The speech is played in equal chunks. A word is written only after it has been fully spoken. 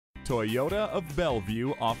Toyota of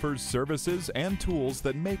Bellevue offers services and tools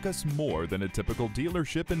that make us more than a typical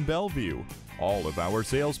dealership in Bellevue. All of our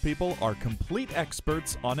salespeople are complete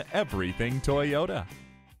experts on everything Toyota.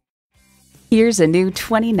 Here's a new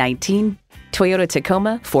 2019 Toyota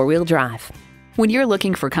Tacoma 4-wheel drive. When you're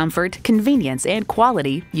looking for comfort, convenience, and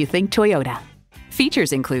quality, you think Toyota.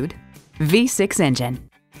 Features include V6 engine,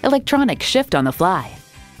 electronic shift on the fly,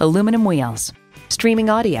 aluminum wheels, streaming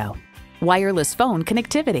audio, wireless phone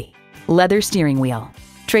connectivity, leather steering wheel,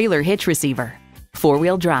 trailer hitch receiver,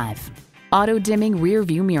 4-wheel drive, auto-dimming rear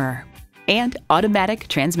view mirror, and automatic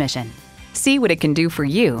transmission. See what it can do for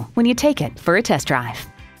you when you take it for a test drive.